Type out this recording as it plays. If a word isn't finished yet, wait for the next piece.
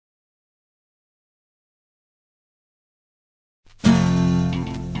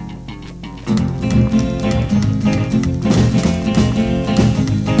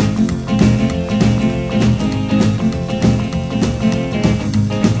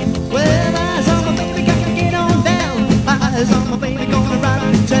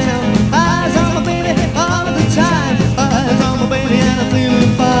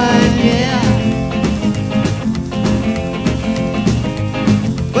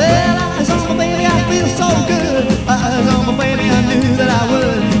I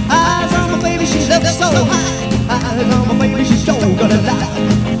would. Eyes on my baby, she looks so high. Eyes on my baby, she's sure gonna lie.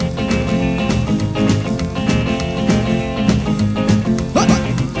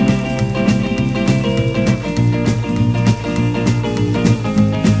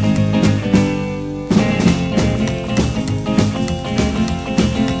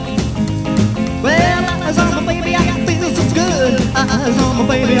 Eyes on my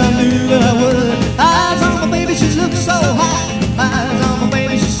baby, I knew that I would. Eyes on my baby, she looks so high. Eyes on my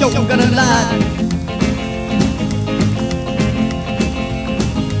baby, she's sure gonna lie.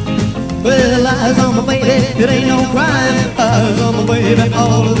 Well, eyes on my baby, it ain't no crime. Eyes on my baby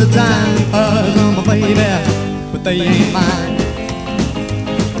all of the time. Eyes on my baby, but they ain't mine.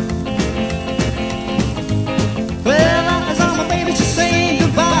 Well, eyes on my baby, she's saying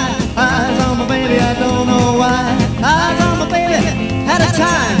goodbye. Eyes on my baby, I don't know why. Eyes on my baby, at a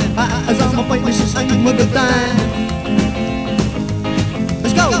time. Eyes on my baby, she's singing with the dime.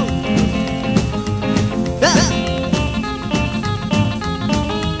 Let's go. Yeah.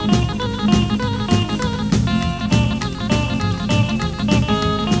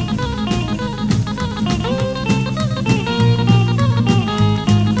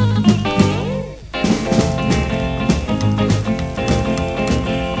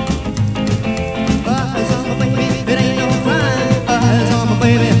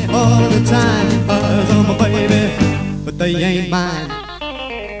 All the time, eyes on my baby, but they ain't mine.